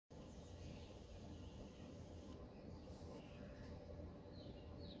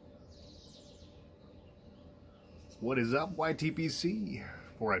What is up, YTPC?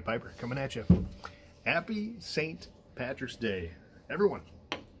 Four-Eyed Piper coming at you. Happy St. Patrick's Day, everyone.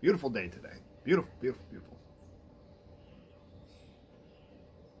 Beautiful day today. Beautiful, beautiful, beautiful.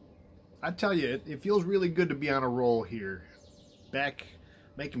 I tell you, it feels really good to be on a roll here. Back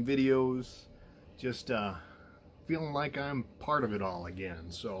making videos, just feeling like I'm part of it all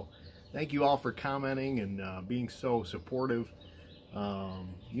again. So thank you all for commenting and being so supportive.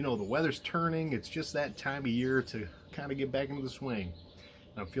 You know, the weather's turning. It's just that time of year to kind of get back into the swing.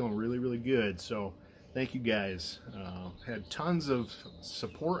 I'm feeling really, really good. So thank you guys. Had tons of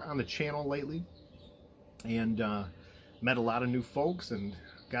support on the channel lately, and met a lot of new folks and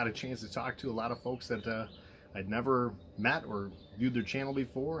got a chance to talk to a lot of folks that I'd never met or viewed their channel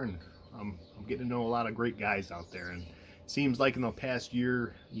before, and I'm getting to know a lot of great guys out there. And it seems like in the past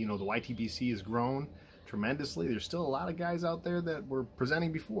year, you know, the YTPC has grown tremendously. There's still a lot of guys out there that were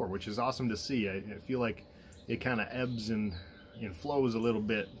presenting before, which is awesome to see. I feel like it kind of ebbs and flows a little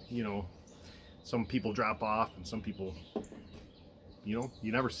bit. You know, some people drop off and some people, you know,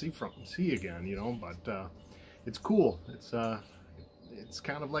 you never see again, you know, but it's cool. It's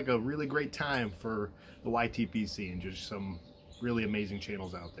kind of like a really great time for the YTPC and just some really amazing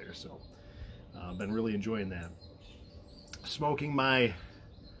channels out there. So I've been really enjoying that. Smoking my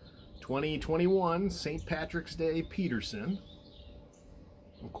 2021 St. Patrick's Day Peterson,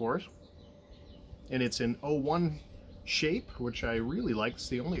 of course, and it's an 01 shape, which I really like. It's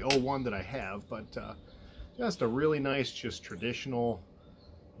the only 01 that I have, but just a really nice, just traditional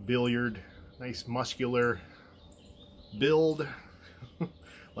billiard, nice muscular build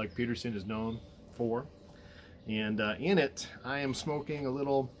like Peterson is known for. And in it I am smoking a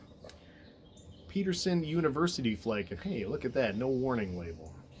little Peterson University flake, and hey, look at that, no warning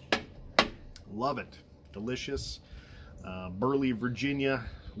label. Love it. Delicious. Burley, Virginia,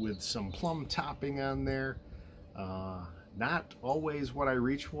 with some plum topping on there. Not always what I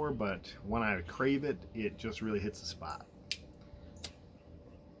reach for, but when I crave it, it just really hits the spot.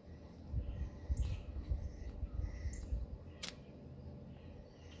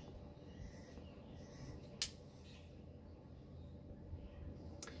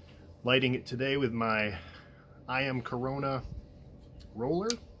 Lighting it today with my I Am Corona roller.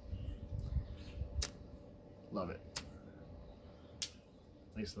 Love it.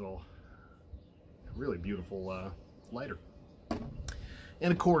 Nice little, really beautiful lighter.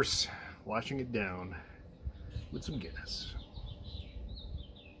 And of course, washing it down with some Guinness.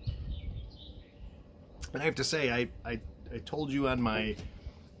 And I have to say, I told you on my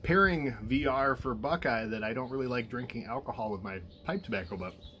pairing VR for Buckeye that I don't really like drinking alcohol with my pipe tobacco,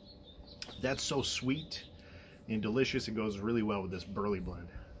 but that's so sweet and delicious. It goes really well with this Burley blend.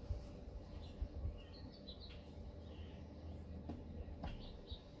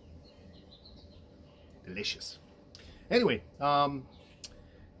 Delicious. Anyway,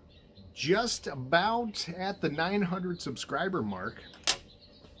 just about at the 900 subscriber mark,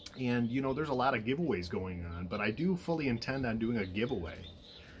 and you know, there's a lot of giveaways going on, but I do fully intend on doing a giveaway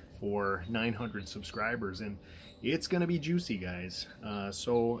for 900 subscribers, and it's gonna be juicy, guys.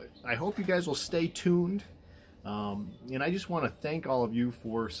 So I hope you guys will stay tuned, and I just want to thank all of you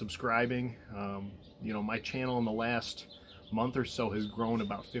for subscribing. You know, my channel in the last month or so has grown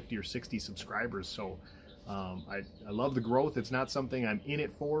about 50 or 60 subscribers, so I love the growth. It's not something I'm in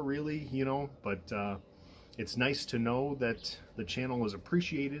it for, really, you know, but it's nice to know that the channel is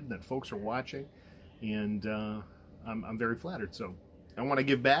appreciated, that folks are watching, and I'm very flattered. So I want to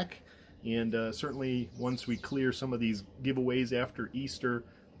give back, and certainly once we clear some of these giveaways after Easter,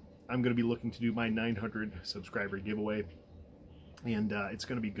 I'm going to be looking to do my 900 subscriber giveaway, and it's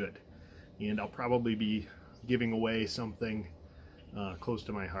going to be good. And I'll probably be giving away something close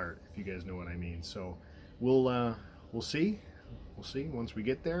to my heart, if you guys know what I mean. So we'll see once we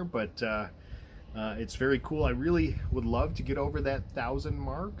get there, but it's very cool. I really would love to get over that 1,000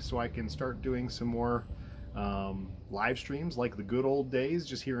 mark so I can start doing some more live streams like the good old days,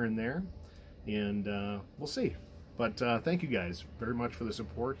 just here and there, and we'll see. But thank you guys very much for the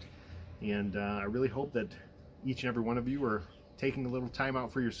support, and I really hope that each and every one of you are taking a little time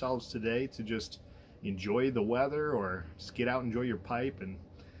out for yourselves today to just enjoy the weather, or just get out and enjoy your pipe, and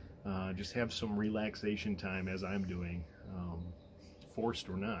just have some relaxation time, as I'm doing, forced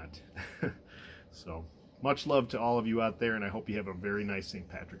or not. So much love to all of you out there, and I hope you have a very nice St.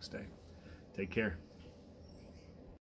 Patrick's Day. Take care.